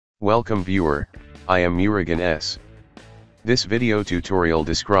Welcome viewer, I am Murugan S. This video tutorial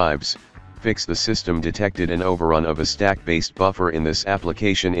describes, fix the system detected an overrun of a stack-based buffer in this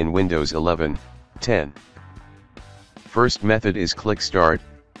application in Windows 11, 10. First method is click Start,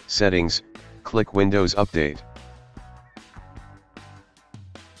 Settings, click Windows Update.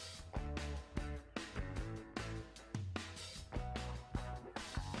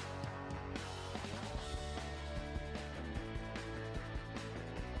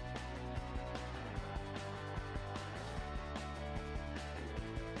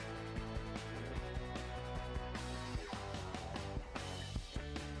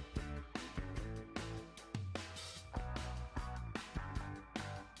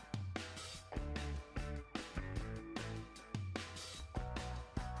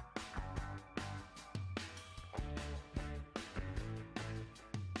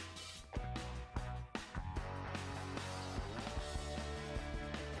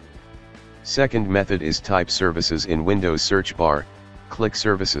 Second method is type services in Windows search bar, click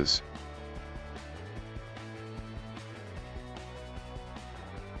Services.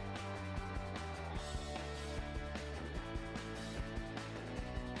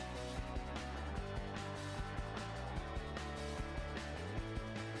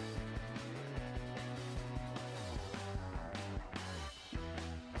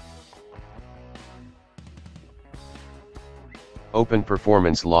 Open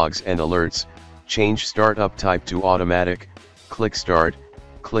Performance Logs and Alerts, change Startup Type to Automatic, click Start,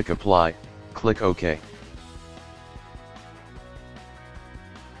 click Apply, click OK.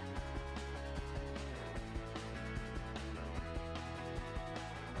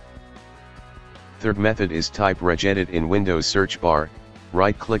 Third method is type regedit in Windows search bar,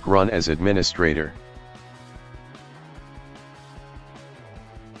 right-click Run as Administrator.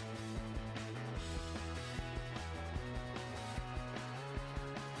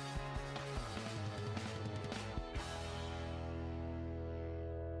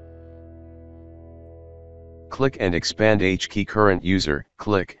 Click and expand HKey current user,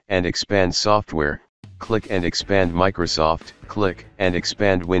 click and expand software, click and expand Microsoft, click and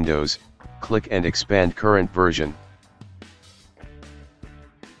expand Windows, click and expand current version.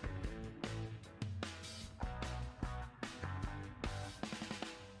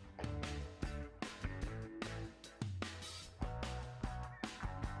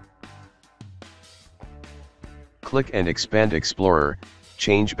 Click and expand Explorer,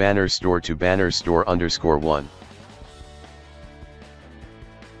 change Banner Store to Banner Store _1.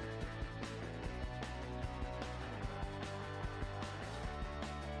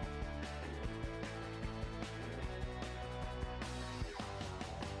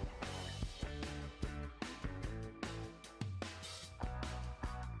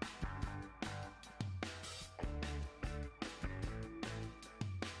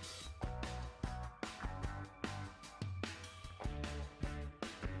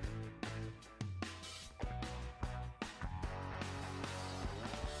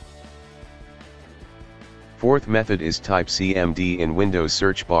 Fourth method is type CMD in Windows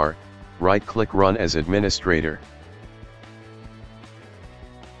search bar, right-click Run as Administrator.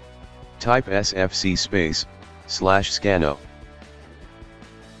 Type SFC /scanno.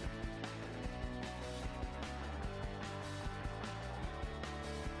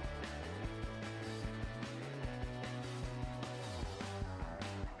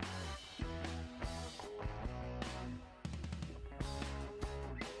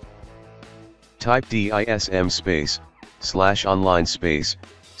 Type DISM /online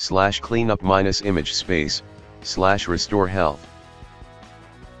 /cleanup -image /restore health.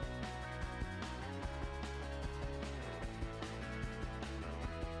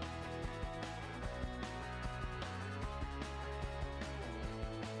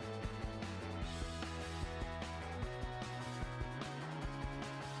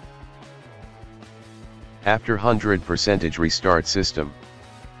 After 100% restart system.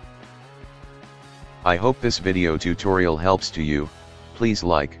 I hope this video tutorial helps to you. Please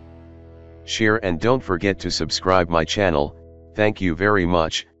like, share and don't forget to subscribe my channel. Thank you very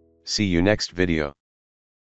much. See you next video.